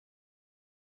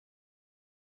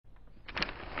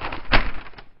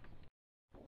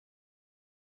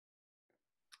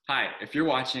Hi, if you're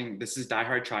watching, this is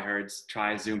DieHard TryHards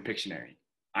Try Zoom Pictionary.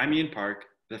 I'm Ian Park,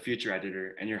 the future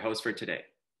editor, and your host for today.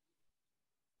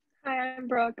 Hi, I'm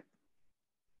Brooke.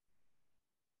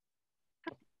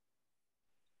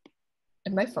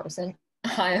 Am I frozen?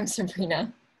 Hi, I'm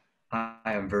Sabrina. Hi,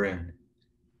 I'm Varun.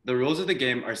 The rules of the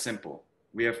game are simple.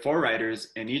 We have 4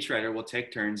 writers, and each writer will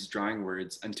take turns drawing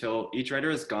words until each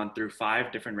writer has gone through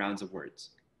 5 different rounds of words.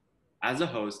 As a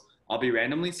host, I'll be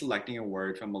randomly selecting a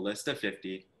word from a list of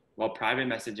 50 while private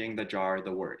messaging the drawer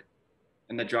the word.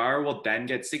 And the drawer will then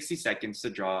get 60 seconds to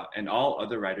draw, and all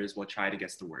other writers will try to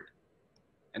guess the word.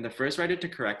 And the first writer to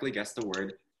correctly guess the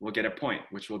word will get a point,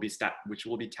 which will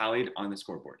be tallied on the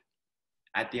scoreboard.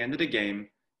 At the end of the game,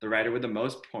 the writer with the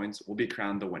most points will be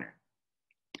crowned the winner.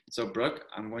 So Brooke,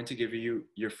 I'm going to give you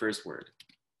your first word.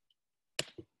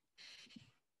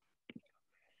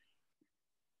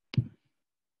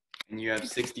 And you have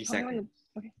 60 seconds.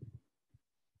 Okay.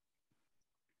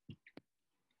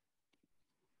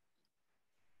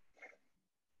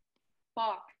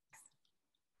 Box.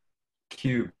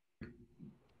 Cube.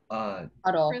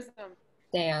 Puddle. Prism.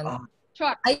 Stand.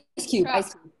 Truck. Ice cube. Truck.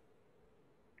 Ice cube.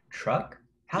 Truck?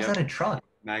 How's Yep. that a truck?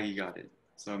 Maggie got it.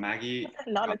 So Maggie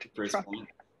Not got a the first truck. point.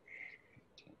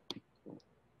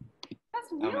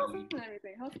 That's wheels and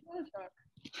everything. How's that a truck?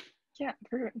 Yeah,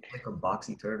 Varun. Like a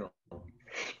boxy turtle.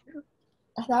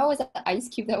 I thought it was an ice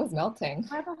cube that was melting.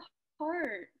 I have a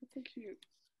heart. That's so cute.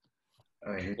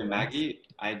 All right, So Maggie,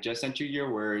 I just sent you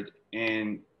your word,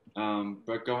 and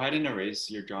Brooke, go ahead and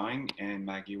erase your drawing, and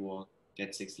Maggie will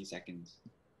get 60 seconds,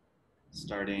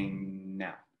 starting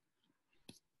now.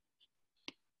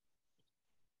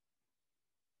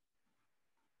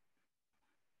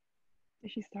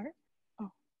 Did she start?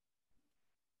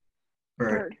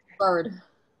 Bird. Bird.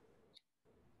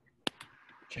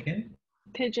 Chicken?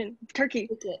 Pigeon. Turkey.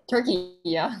 Turkey.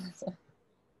 Yeah.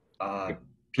 Brooke,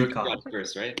 you got Peacock. it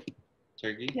first, right?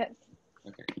 Turkey? Yes.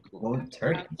 Okay, cool. Well,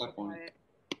 turkey. That one.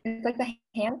 It's like the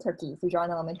hand turkeys we draw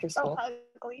in elementary Oh, school.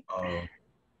 ugly. Oh,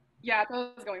 Yeah, that's what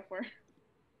I was going for.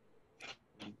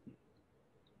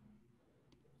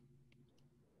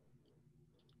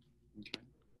 Okay.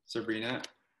 Sabrina,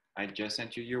 I just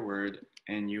sent you your word,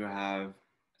 and you have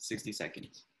 60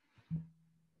 seconds.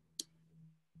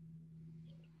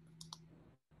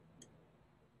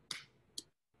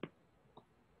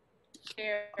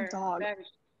 Chair. Dog. Bench.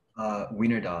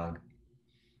 wiener dog.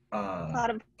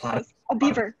 Platypus. A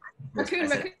beaver. Raccoon,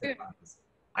 raccoon.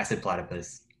 I said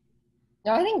platypus.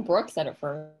 No, I think Brooke said it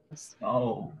first.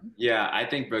 Oh. Yeah, I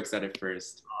think Brooke said it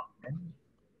first.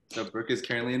 So Brooke is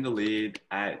currently in the lead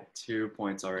at 2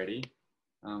 points already.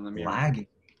 Let me Lagging.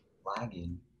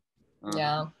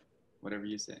 Yeah. Whatever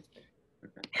you say.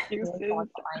 Okay. Uses.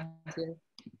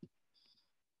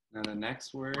 Now the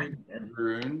next word,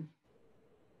 Varun.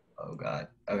 Oh God.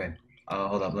 Okay.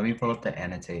 Hold up. Let me pull up the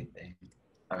annotate thing.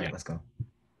 All right, Yeah. let's go.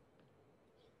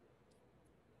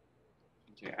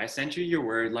 Okay, I sent you your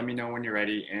word. Let me know when you're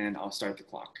ready, and I'll start the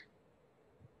clock.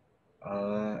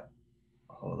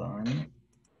 Hold on.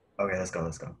 Okay, let's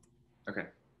go. Okay.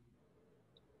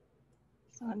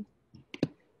 Sun.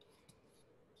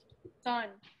 Sun.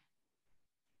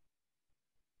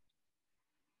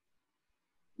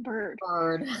 Bird.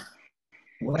 Bird.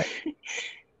 What?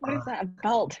 What is that? A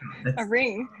belt. A That's-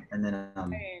 ring. And then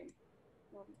Rain.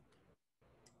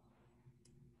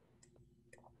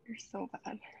 You're so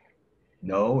bad.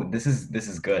 no, this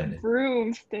is good.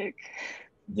 Broomstick.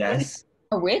 Yes.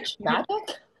 A witch? Magic?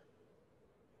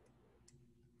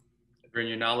 Varun,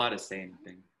 you're not allowed to say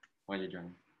anything while you're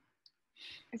drawing.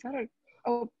 Is that a...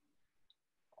 Oh,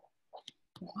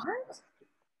 What?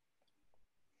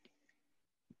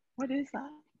 what is that?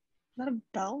 Is that a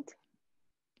belt?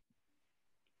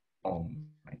 Oh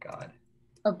my God.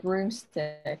 A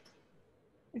broomstick.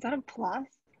 Is that a plus?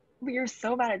 But you're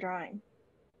so bad at drawing.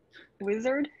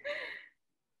 Wizard?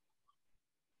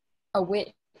 A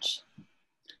witch.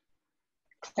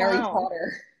 Harry Clown.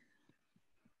 Potter.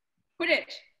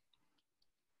 Quidditch.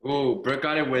 Oh, Brooke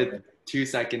got it with 2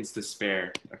 seconds to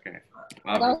spare. Okay.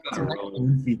 Wow, Well, Brooke's on a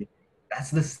roll. That's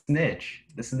the snitch.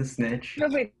 This is the snitch. No,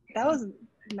 wait, that was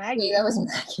Maggie. Yeah, that was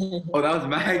Maggie. Oh, that was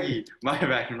Maggie. My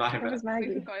bad. That was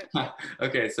Maggie.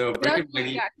 Okay, so Brooke and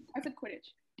Maggie. Yeah, I said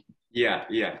Quidditch.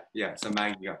 Yeah. So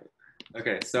Maggie got it.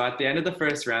 Okay, so at the end of the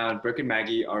first round, Brooke and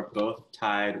Maggie are both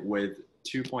tied with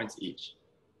 2 points each.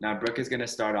 Now, Brooke is going to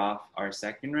start off our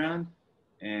second round,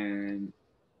 and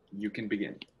you can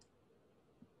begin.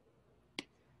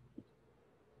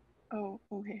 Oh,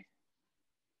 okay.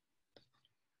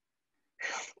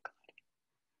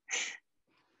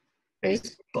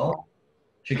 Baseball.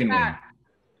 Chicken wing. Bat.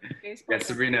 Baseball.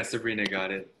 Yeah, Sabrina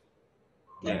got it.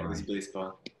 Yeah, it was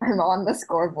baseball. I'm on the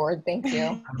scoreboard. Thank you.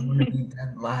 I want to be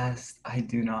dead last. I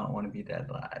do not want to be dead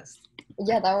last.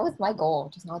 Yeah, that was my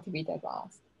goal, just not to be dead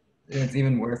last. It's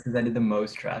even worse because I did the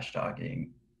most trash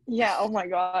talking. Yeah, oh my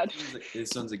god.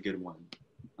 This one's a good one.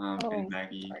 Oh, And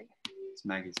Maggie, sorry. it's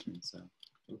Maggie's turn, so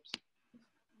oops.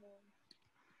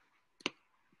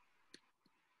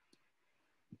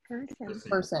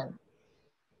 Person.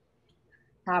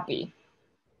 Happy.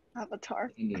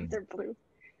 Avatar. Singing. They're blue.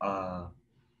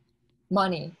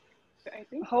 Money. I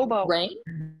think. Hobo. Rain.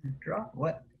 Drop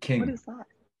what? King. What is that?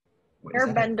 What is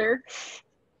that? Airbender.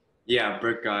 Yeah,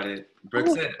 Brooke got it. Brooke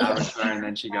Oh. said Avatar, and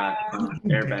then she got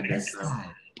Airbender. Guess So.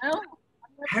 that? I don't.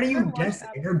 How do you guess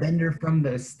Airbender from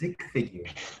the stick figure?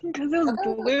 Because it was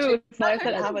blue. So I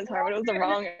said Avatar, but it was the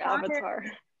wrong Avatar.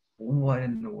 What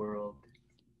in the world?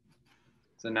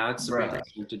 So now it's Bruh.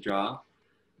 Sabrina's turn to draw.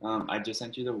 I just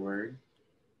sent you the word,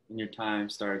 and your time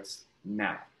starts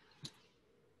now.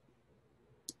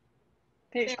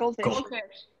 Fish, goldfish.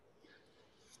 Goldfish.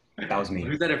 That was me.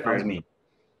 Who said it That was first? me.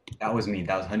 That was me.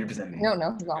 That was 100% me. No,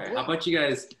 it's not. Okay, how about you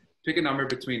guys pick a number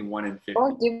between 1 and 50?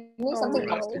 Or give me something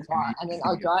no. else to draw, and then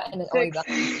I'll draw it, and then only 6. that.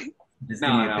 Just give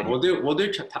me a No, pity.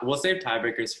 we'll save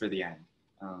tiebreakers for the end.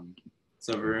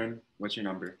 So Varun, what's your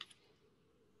number?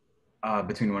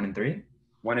 Between 1 and 3?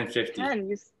 1 and 50.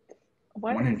 10.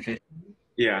 What? 1 and 50?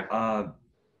 Yeah.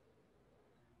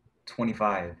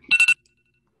 25.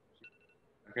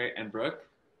 Okay, and Brooke?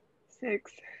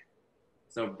 6.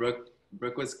 So Brooke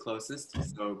was closest,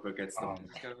 so Brooke gets the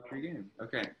first out of the free game.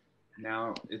 Okay,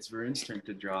 now it's Varun's turn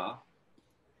to draw.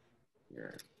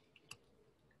 Here.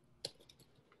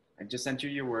 I just sent you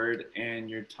your word, and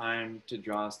your time to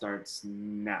draw starts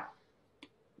now.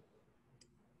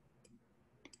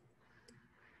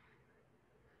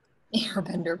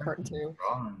 Airbender part 2.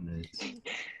 Draw on this.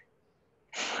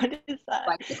 What is that?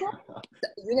 Bicycle?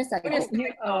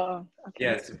 Unicycle. Oh, okay.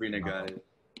 Yeah, Sabrina got it.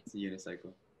 It's a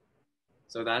unicycle.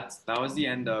 So that was the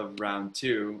end of round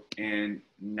 2, and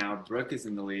now Brooke is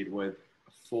in the lead with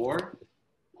 4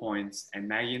 points, and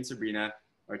Maggie and Sabrina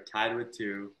are tied with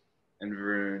 2, and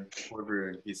poor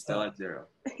Varun, he's still at 0.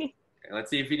 Okay, let's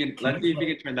see if he can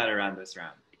turn that around this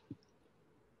round.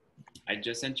 I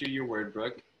just sent you your word,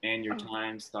 Brooke, and your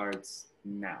time starts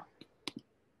now.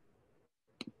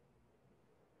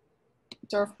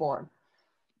 Surfboard.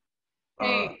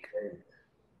 Hey.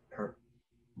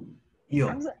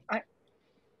 Eel.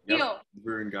 Yep,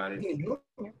 Varun got it.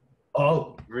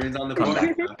 Oh, Varun's on the Come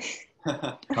board.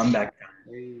 back. Comeback time.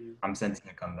 Hey. I'm sensing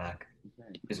a comeback.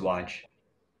 Okay. Just watch.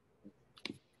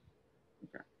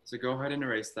 Okay. So go ahead and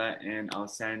erase that, and I'll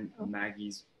send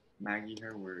Maggie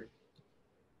her word.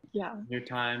 Yeah. Your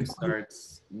time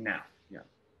starts now. Yeah.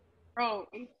 Oh,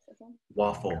 8 seconds.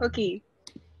 Waffle. Cookie.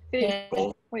 Fish.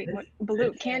 Gold. Wait, what?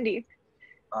 Blue. Candy.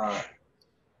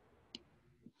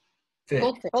 Fish.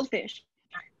 Goldfish.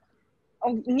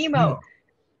 Oh, Nemo. Nemo.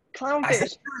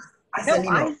 Clownfish. I said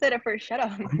No, Nemo. I said it first. Shut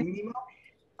up. Finding Nemo?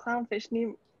 Clownfish.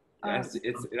 Nemo.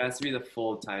 It has to be the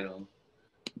full title.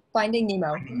 Finding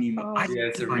Nemo. Finding Nemo. Oh, I said yeah,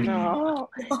 it's a Finding Nemo. No.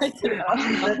 I said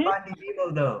Finding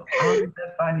Nemo though. I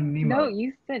said Finding Nemo. No,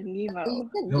 you said Nemo. You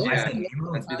said No, I Yeah. said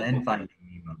Nemo Let's do then that. Finding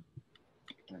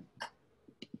Nemo.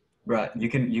 Bruh, you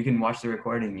can watch the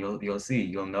recording. You'll see.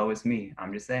 You'll know it's me.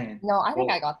 I'm just saying. No, I think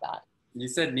Well- I got that. You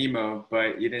said Nemo,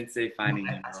 but you didn't say Finding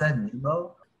Nemo. I said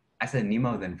Nemo. I said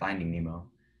Nemo then Finding Nemo.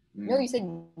 No, you said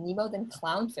Nemo, then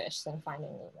clownfish, then finding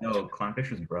Nemo. No,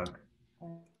 Clownfish was Brooke.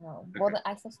 No. Well, then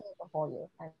I still said it before you.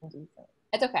 I'm decent.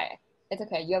 It's okay. It's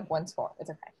okay. You have 1 score. It's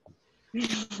okay.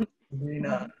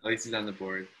 Sabrina. At least he's on the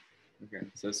board. Okay,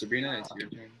 so Sabrina, it's your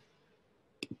turn.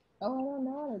 Oh, I don't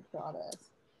know how to draw this.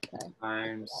 Okay.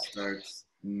 Time starts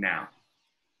now.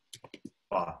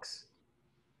 Box.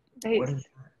 Vase. What is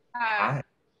Ah,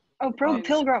 Oh,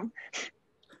 Pilgrim.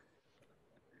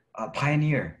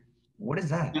 Pioneer. What is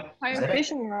that? Is Pioneer. that a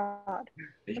Fishing rod.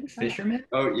 fisherman?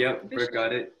 Oh, yep, Brooke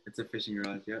got it. It's a fishing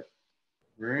rod, yep.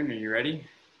 Varun, are you ready?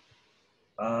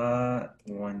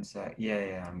 1 sec.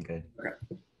 Yeah, I'm good.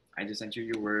 I just sent you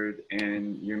your word,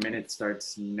 and your minute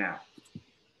starts now.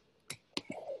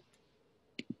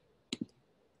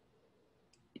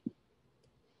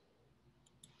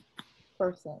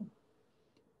 Person.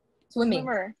 Swimming.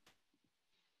 Swimmer.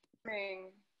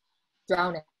 Swimming.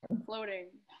 Drowning. Floating.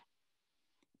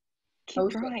 Keep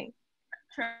Ocean. drawing.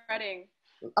 Treading.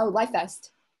 Oh, life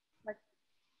vest.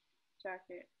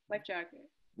 Jacket. Life jacket.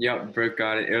 Yep, Brooke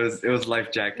got it. It was life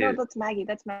No, jacket. that's Maggie.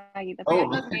 That's Maggie. That's Oh.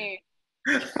 That's me.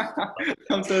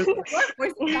 I'm so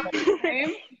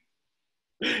Name?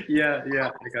 Yeah,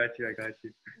 I got you.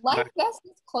 Life guess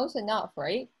is close enough,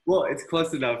 right? Well, it's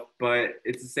close enough, but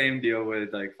it's the same deal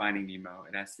with like Finding Nemo.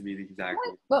 It has to be the exact.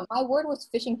 But my word was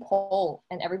fishing pole,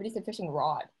 and everybody said fishing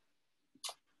rod.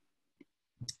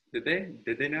 Did they?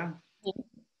 Did they now? Yeah.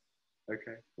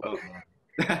 Okay. Well,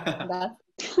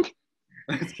 That's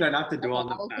let's try not to dwell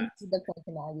on I will the past. concede the point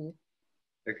to Maggie.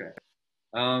 Okay.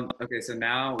 Okay, so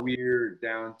now we're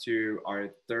down to our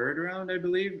third round, I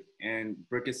believe, and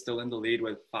Brooke is still in the lead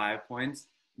with 5 points.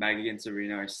 Maggie and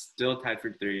Sabrina are still tied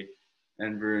for 3,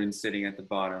 and Varun sitting at the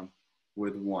bottom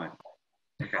with 1.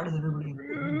 How does everybody?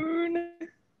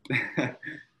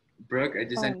 Brooke, I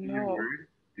just Oh, sent you your no. word,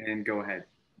 and go ahead.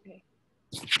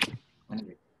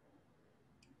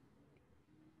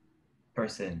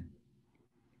 Person.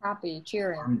 Happy,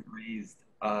 cheering. Arms raised.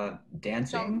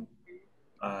 Dancing.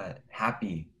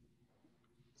 Happy.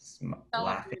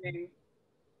 Laughing. Celebrating.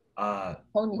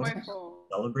 Pony. Joyful.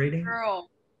 Celebrating. Girl.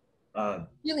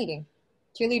 Cheerleading.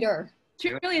 Cheerleader.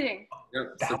 Cheerleading.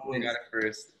 Yep, That Sabrina got was- it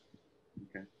first.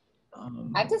 Okay.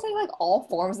 I have to say like all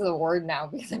forms of the word now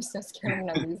because I'm so scared I'm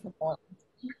gonna lose the point.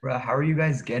 Bruh, how are you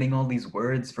guys getting all these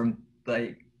words from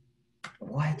like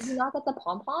what? Did you not get the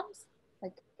pom poms?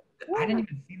 Like, I didn't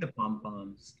even see the pom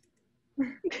poms.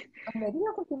 maybe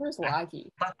your computer's laggy.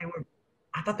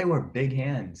 I thought they were big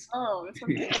hands. Oh, that's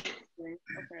okay.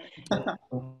 Okay.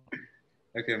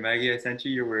 Okay, Maggie, I sent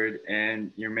you your word,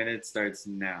 and your minute starts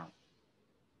now.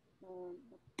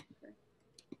 Okay.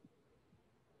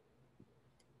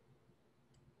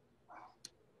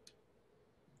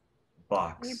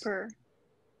 Box. Paper.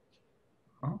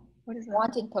 Huh? What is that?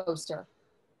 Wanted poster.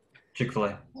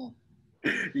 Chick-fil-A.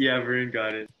 Yeah, Varun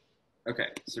got it. Okay,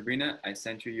 Sabrina, I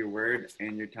sent you your word,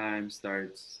 and your time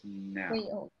starts now. Wait,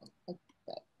 oh,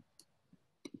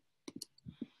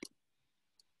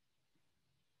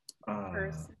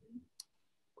 Person.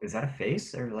 Is that a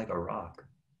face or like a rock?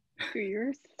 2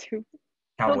 years? 2.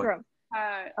 Cowboy. Pilgrim.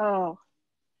 Oh.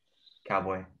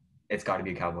 Cowboy. It's got to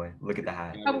be a cowboy. Look at the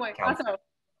hat. Cowboy. Lasso.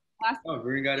 Oh,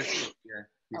 Varun got it. Yeah,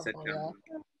 he said Oh, cowboy.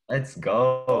 Let's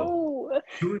go. Oh.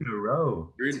 2 in a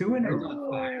row. Varun- 2 in a Varun's row.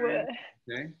 on fire.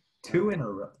 Okay. 2 in a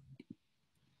row.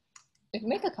 if you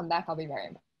make a comeback, I'll be very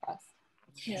impressed.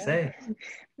 Yeah. Say.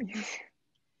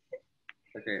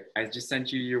 Okay, I just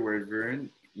sent you your word, Varun.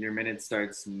 Your minute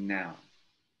starts now.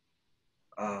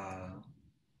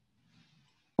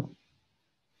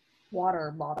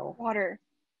 Water bottle. Water.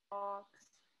 Box.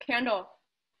 Candle.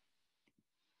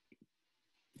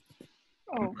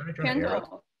 Oh.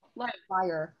 Candle. Light.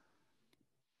 Fire.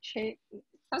 Shake.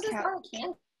 How's this Cat- not a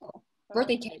candle?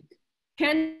 Birthday cake.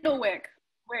 Candle wick.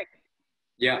 Wick.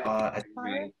 Yeah. I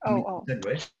Fire? Who Oh. said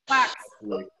wick? Wax.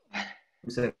 Who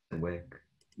said wick?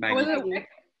 Maggie. Was it wick?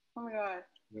 Oh my god.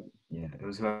 Yeah, it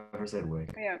was whoever said wick.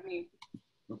 Yeah, me.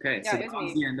 Okay, Yeah, so it that is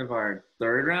was me. the end of our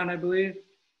third round, I believe,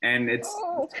 and it's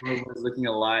Oh. looking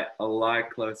a lot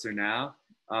closer now.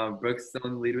 Brooke's still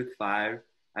in the lead with 5.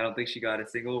 I don't think she got a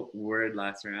single word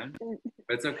last round, but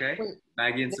it's okay. Wait,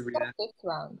 Maggie and this is the Sabrina. 5th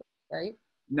round, right?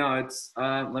 No, it's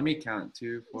let me count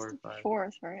 2, 4, 5.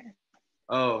 4th, right?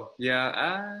 Oh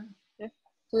yeah,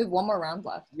 So we have one more round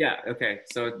left. yeah. Okay,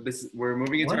 so we're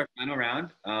moving into What? our final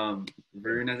round.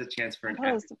 Varun has a chance for I an thought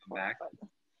it was epic the 4th, comeback, but...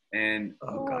 and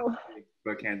Oh god. Oh.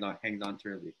 Brooke hangs on to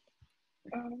her lead.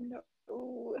 Oh no.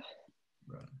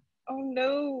 Bruh. Oh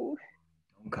no.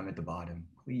 Don't come at the bottom.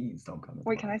 Please don't come at the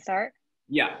Wait, bottom. can I start?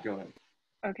 Yeah, go ahead.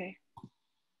 Okay.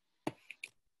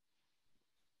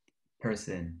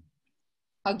 Person.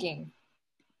 Hugging.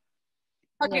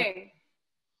 Hugging.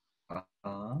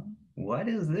 What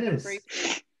is this?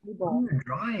 Embracing. What are you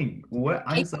drawing? What?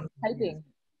 I'm so Typing.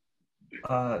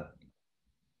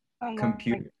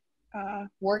 Computer.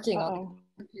 Working on Uh-oh.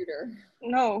 the computer.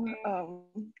 No.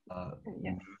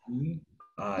 Yes. Movie,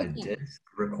 Cooking. disc,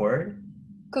 record,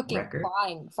 Cooking. Record.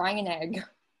 Frying an egg.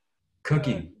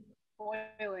 cooking,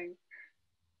 Boiling.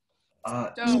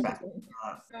 spa-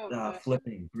 Stove.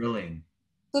 flipping, grilling,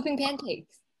 Flipping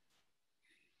pancakes.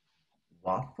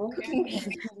 waffle. Cooking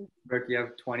pancakes. Brooke, you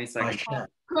have 20 seconds. Chef.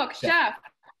 Cook. Chef.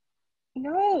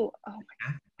 No. Oh,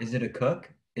 Is it a cook?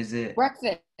 Is it?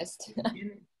 Breakfast.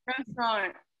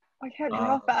 Restaurant. I can't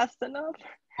draw fast enough.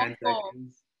 10 Waffle.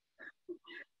 seconds.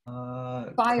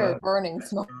 Fire, cook. burning,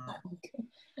 smoke.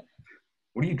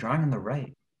 What are you drawing on the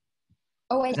right?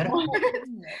 Oh, wait. Is that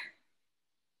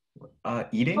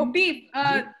eating? Oh, beef.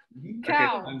 Eating?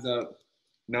 Cow. Okay, time's up.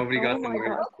 Nobody Oh got the my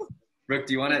word. God. Brooke,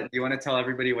 do you wanna tell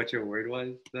everybody what your word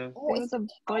was though? Oh, It was a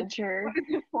butcher. What is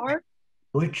it for?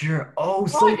 Butcher. Oh,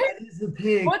 so What? that is a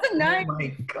pig. What's a knife? Oh my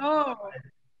god.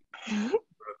 Oh.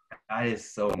 That is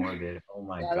so morbid. Oh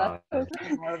my Yeah, god. that's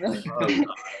morbid. Oh, God.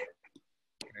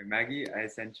 Okay, Maggie, I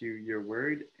sent you your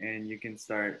word, and you can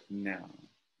start now.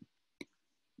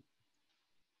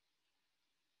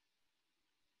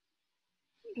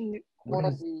 One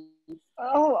of is- these.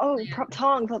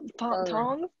 Tongs, Or-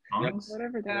 tongs, Tongs?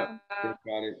 whatever they are. Brooke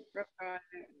got it.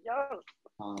 Yo,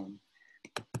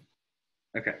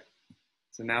 Okay.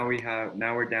 So now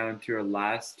we're down to our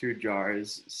last two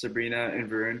jars, Sabrina and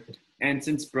Varun. And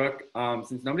since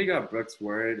nobody got Brooke's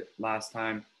word last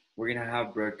time, we're gonna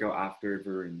have Brooke go after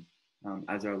Varun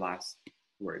as our last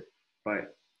word.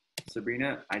 But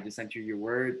Sabrina, I just sent you your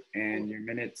word, and your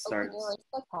minute Can you starts erase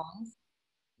the tongs?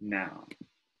 now.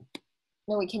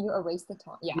 No, wait, can you erase the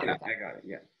tongs? Yeah, Yeah, okay. I got it.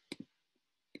 Yeah.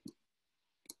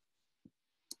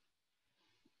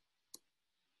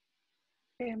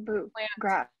 bamboo, Plant.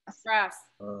 grass, Grass.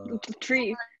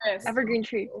 tree, Forest. evergreen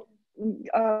tree,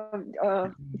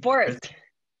 forest,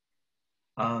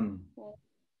 forest,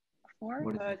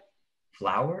 What is it?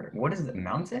 Flower? What is it?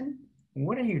 Mountain?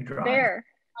 What are you drawing? bear,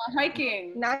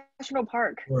 Hiking. national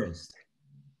park, Forest.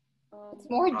 It's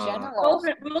more Uh, general.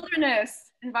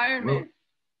 Wilderness. Environment.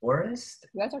 Forest?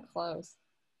 You guys are close.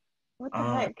 what the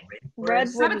heck? Rainforest?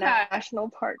 Redwood Habitat. National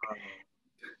Park,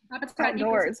 Habitat.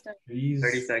 Outdoors. Ecosystem. Trees.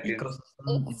 30 seconds.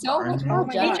 Ecosystem, It's so much environment. more Oh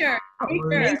my God. general.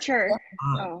 Nature. nature.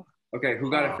 Uh, Oh, Okay,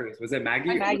 who got it first? Was it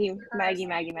Maggie? Maggie. Okay,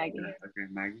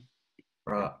 Maggie.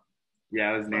 Bruh.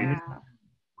 Yeah, it was named. Yeah.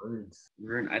 Words.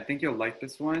 Varun, I think you'll like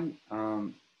this one.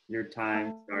 Your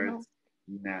time Oh, starts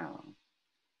now.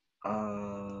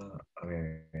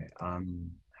 Okay. How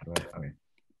do I? Okay.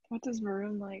 What does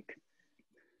Varun like?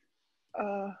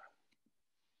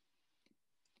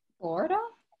 Florida?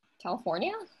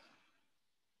 California?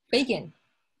 Bacon.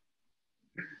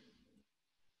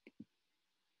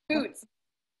 Foods.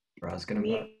 Bro, I was gonna.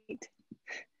 Meat.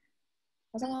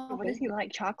 Was I not What does he bacon?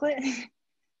 like? Chocolate?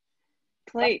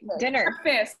 Plate. Breakfast. Dinner.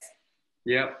 Breakfast.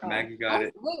 Yep, Oh. Maggie got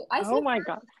it. Wait, I said Oh my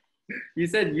God. You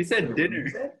said dinner.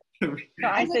 No,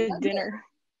 I I said said dinner.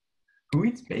 Who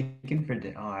eats bacon for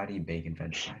dinner? Oh, I eat bacon for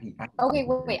dinner. Okay,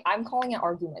 wait, I'm calling it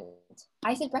argument.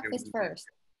 I said breakfast Okay. first.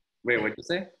 Wait, what'd you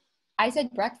say? I said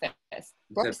breakfast.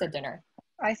 Brooke said said dinner.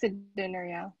 I said dinner,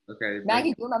 yeah. Okay.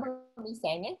 Maggie, do you remember me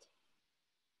saying it?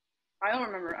 I don't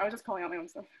remember. I was just calling out my own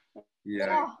stuff.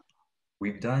 Yeah.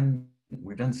 We've done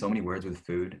so many words with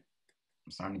food.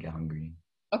 I'm starting to get hungry.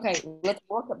 Okay, let's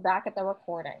look back at the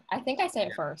recording. I think I said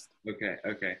it first. Okay.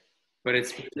 But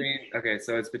it's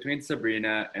between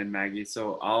Sabrina and Maggie.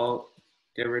 So I'll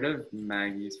get rid of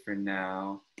Maggie's for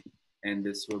now, and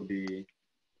this will be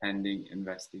pending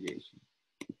investigation.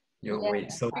 Yo, Yeah,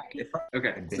 wait. So okay. if I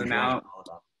Okay, I've so been now drawing all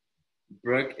that.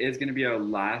 Brooke is gonna be our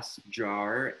last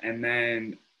jar, and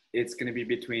then it's gonna be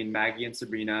between Maggie and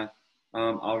Sabrina.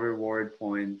 I'll reward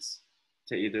points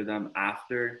to either of them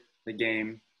after the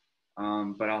game,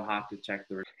 but I'll have to check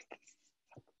the.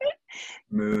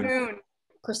 Moon. Moon.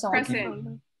 Croissant.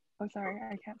 Crescent. Oh, sorry,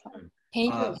 I can't talk.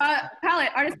 Painters. Palette.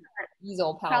 Artist.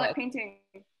 Easel Palette palette. painting.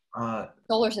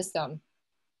 Solar system.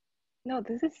 No,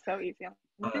 this is so easy.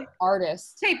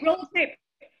 Artist. Tape. Roll of tape.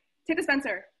 Tape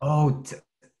dispenser. Oh.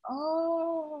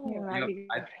 Yeah, Yep, Maggie.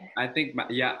 I think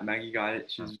Maggie got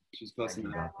it. She's close Maggie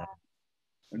enough. got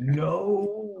that.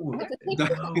 No. It's a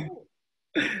tape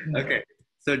No. Okay,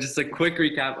 so just a quick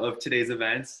recap of today's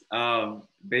events.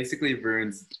 Basically,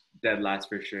 Varun's dead last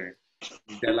for sure.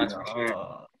 He's dead last for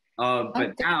sure.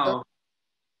 But now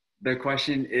the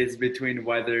question is between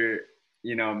whether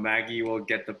Maggie will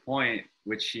get the point,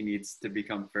 which she needs to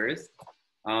become first.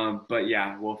 But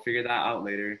yeah, we'll figure that out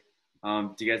later.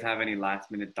 Do you guys have any last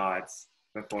minute thoughts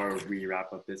before we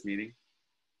wrap up this meeting?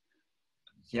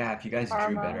 Yeah, if you guys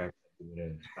drew better,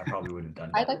 I probably would have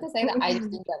done I'd better. like to say that I just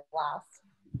didn't get last.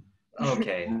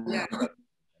 Okay. Yeah. Oh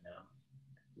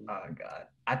God.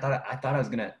 I thought I was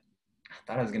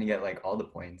gonna get like all the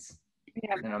points.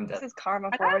 Yeah, And I'm this dead. is karma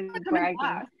I for thought I always was coming bragging.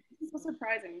 last. This is so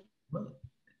surprising.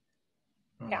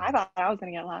 Yeah, I thought I was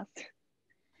gonna get last.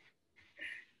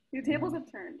 The tables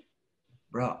have turned.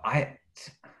 Bro, I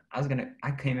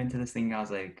came into this thing, I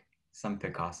was like some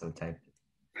Picasso type.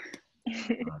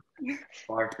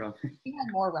 Far from. If we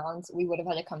had more rounds, we would have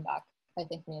had to come back. I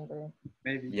think me and Brew.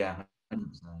 Maybe. Yeah, 100%.